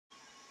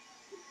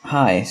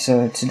Hi,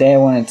 so today I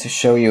wanted to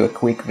show you a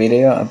quick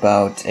video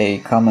about a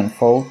common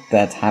fault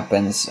that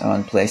happens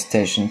on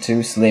PlayStation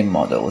 2 Slim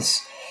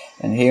models.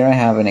 And here I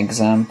have an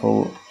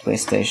example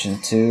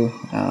PlayStation 2.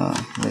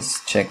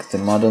 Let's check the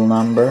model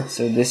number.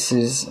 So this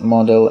is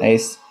model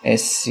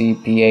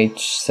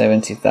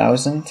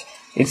SCPH70000.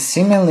 It's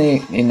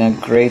seemingly in a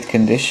great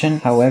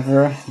condition,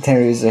 however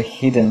there is a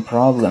hidden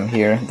problem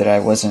here that I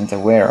wasn't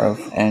aware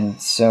of.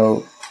 And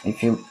so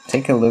if you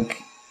take a look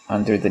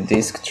under the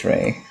disk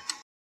tray,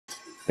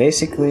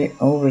 basically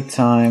over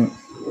time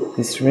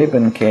this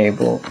ribbon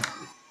cable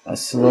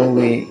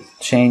slowly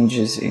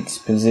changes its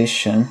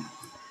position.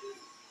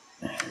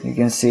 You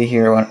can see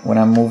here when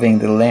I'm moving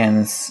the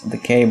lens, the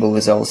cable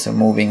is also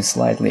moving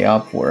slightly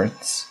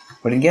upwards.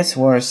 But it gets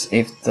worse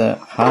if the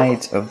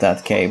height of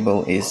that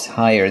cable is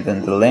higher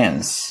than the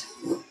lens.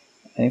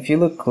 And if you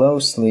look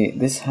closely,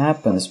 this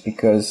happens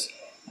because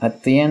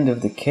at the end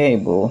of the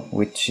cable,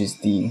 which is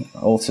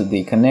also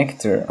the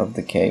connector of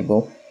the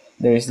cable,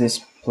 there is this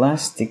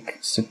plastic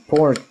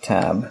support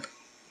tab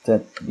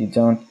that you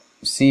don't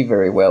see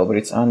very well, but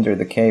it's under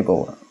the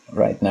cable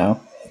right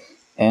now.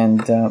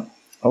 And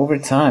over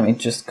time it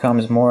just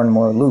comes more and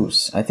more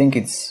loose. I think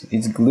it's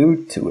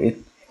glued to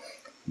it.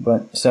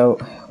 But so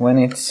when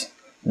it's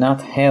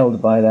not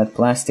held by that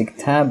plastic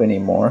tab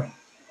anymore,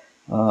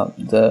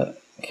 the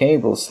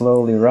cable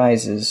slowly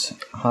rises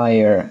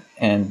higher,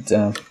 and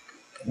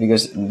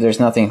because there's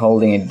nothing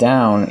holding it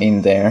down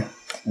in there,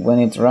 when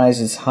it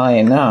rises high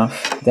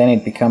enough, then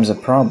it becomes a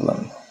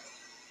problem.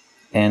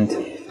 And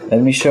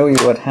let me show you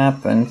what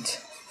happened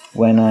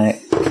when I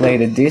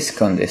played a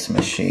disc on this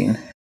machine.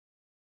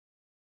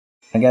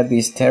 I got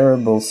these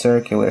terrible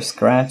circular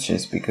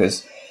scratches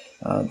because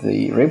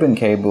the ribbon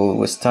cable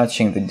was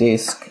touching the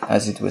disc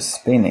as it was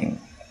spinning,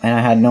 and I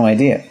had no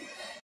idea.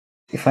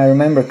 If I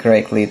remember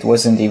correctly, it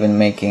wasn't even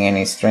making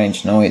any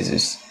strange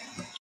noises.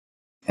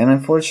 And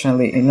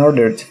unfortunately, in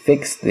order to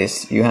fix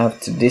this, you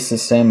have to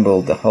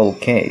disassemble the whole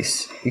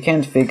case. You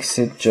can't fix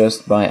it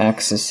just by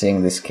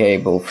accessing this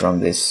cable from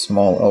this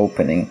small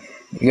opening,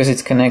 because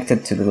it's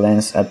connected to the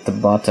lens at the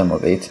bottom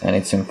of it, and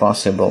it's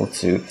impossible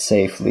to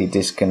safely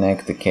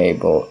disconnect the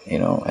cable,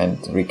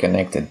 and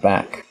reconnect it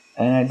back.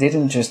 And I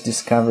didn't just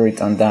discover it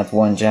on that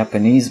one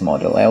Japanese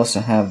model. I also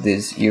have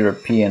this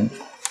European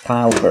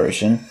PAL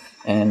version,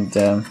 and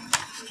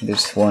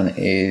this one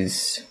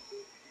is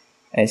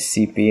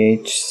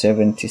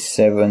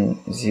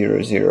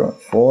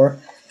SCPH77004,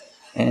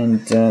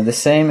 and the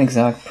same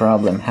exact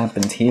problem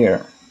happened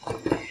here.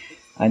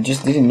 I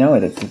just didn't know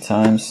it at the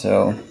time,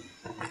 so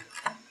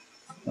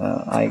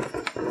I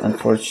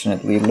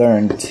unfortunately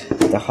learned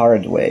the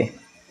hard way.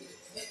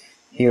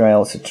 Here I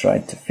also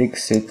tried to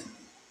fix it.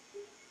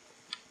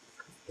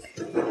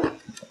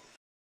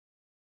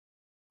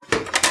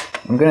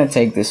 I'm gonna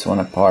take this one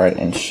apart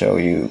and show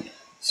you.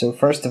 So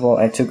first of all,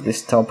 I took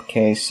this top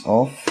case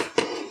off,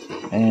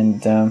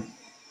 and the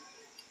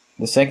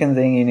second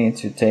thing you need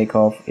to take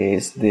off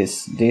is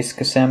this disc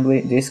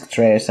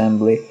tray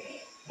assembly,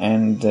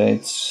 and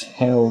it's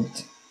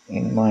held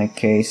in my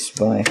case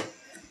by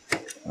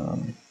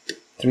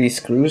 3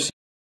 screws.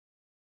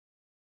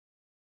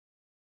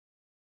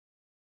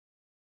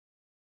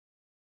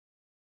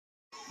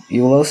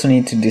 You will also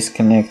need to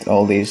disconnect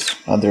all these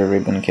other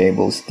ribbon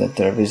cables that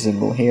are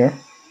visible here.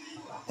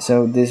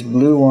 So this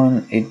blue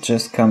one, it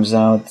just comes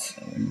out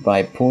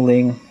by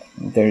pulling.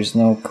 There's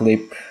no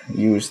clip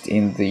used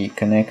in the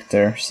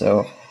connector,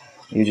 so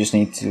you just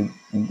need to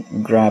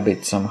grab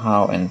it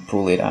somehow and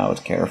pull it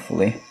out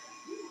carefully.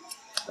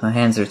 My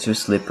hands are too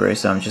slippery,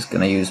 so I'm just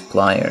gonna use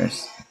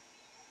pliers.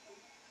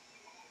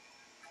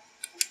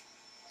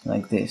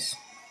 Like this.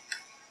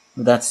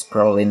 That's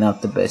probably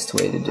not the best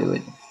way to do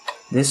it.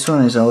 This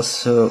one is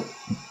also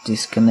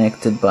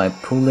disconnected by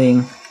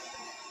pulling.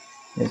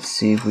 Let's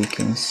see if we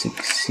can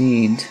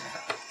succeed.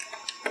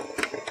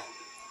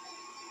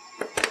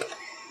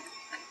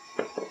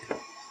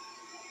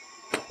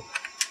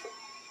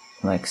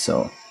 Like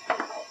so.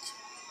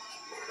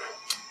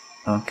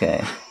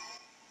 Okay.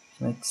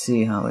 Let's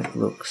see how it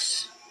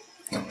looks.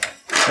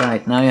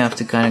 Right, now you have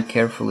to kind of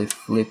carefully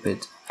flip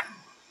it.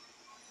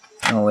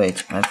 Oh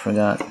wait, I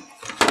forgot.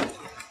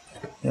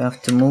 You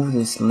have to move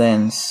this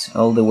lens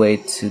all the way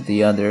to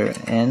the other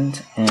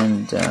end,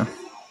 and then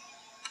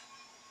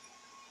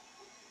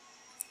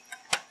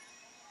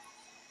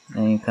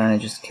you kind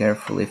of just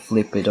carefully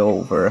flip it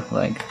over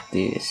like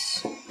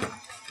this.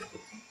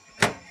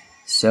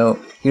 So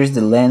here's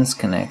the lens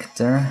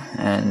connector,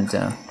 and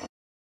so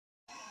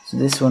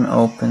this one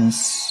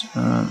opens,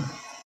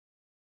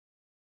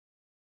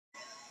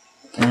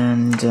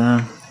 and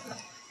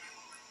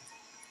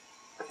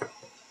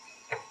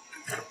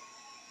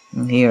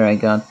here I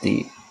got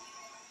the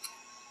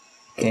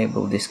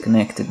cable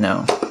disconnected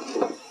now.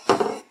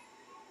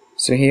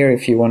 So here,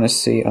 if you want to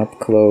see up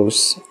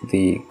close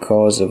the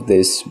cause of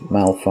this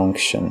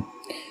malfunction,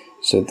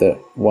 so the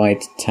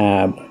white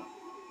tab,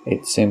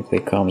 it simply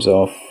comes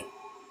off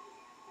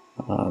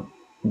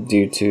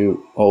due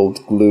to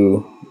old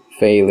glue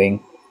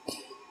failing,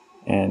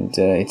 and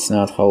it's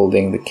not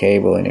holding the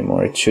cable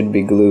anymore. It should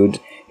be glued.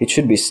 it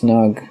should be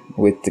snug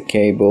with the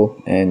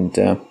cable, and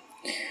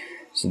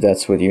so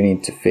that's what you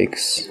need to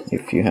fix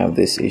if you have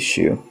this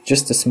issue.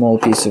 Just a small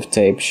piece of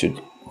tape should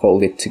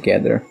hold it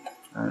together.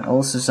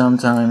 Also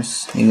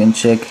sometimes you can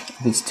check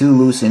if it's too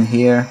loose in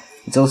here.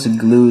 It's also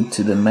glued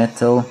to the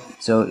metal,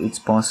 so it's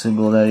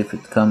possible that if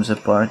it comes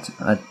apart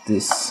at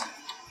this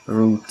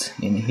root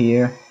in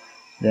here,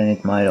 then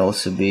it might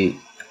also be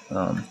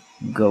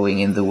going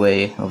in the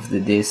way of the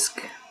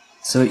disc.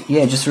 So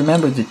yeah, just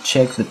remember to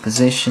check the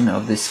position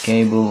of this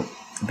cable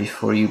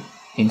before you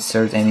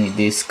insert any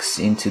discs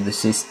into the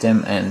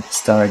system and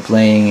start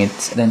playing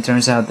it. Then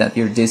turns out that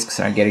your discs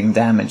are getting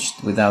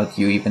damaged without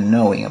you even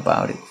knowing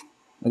about it.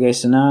 Okay,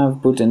 so now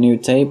I've put a new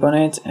tape on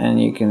it,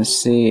 and you can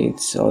see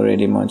it's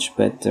already much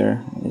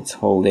better. It's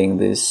holding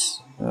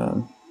this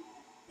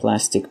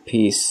plastic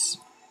piece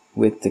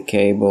with the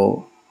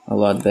cable a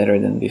lot better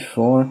than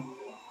before.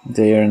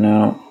 They are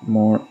now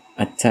more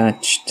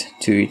attached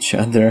to each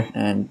other,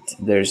 and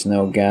there's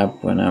no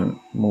gap when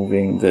I'm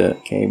moving the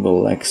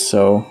cable like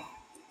so.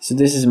 So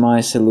this is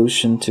my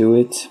solution to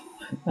it.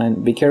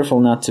 And be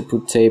careful not to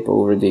put tape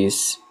over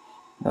these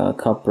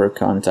copper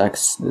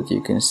contacts that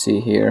you can see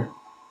here.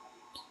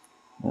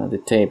 The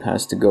tape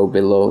has to go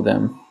below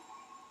them.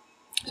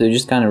 So you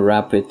just kind of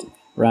wrap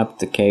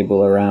the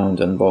cable around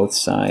on both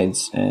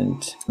sides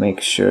and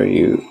make sure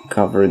you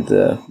cover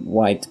the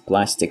white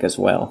plastic as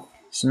well.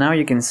 So now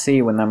you can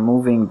see when I'm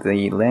moving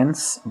the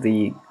lens,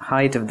 the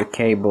height of the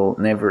cable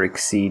never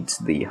exceeds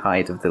the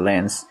height of the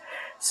lens.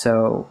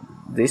 So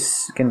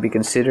this can be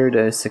considered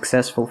a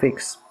successful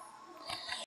fix.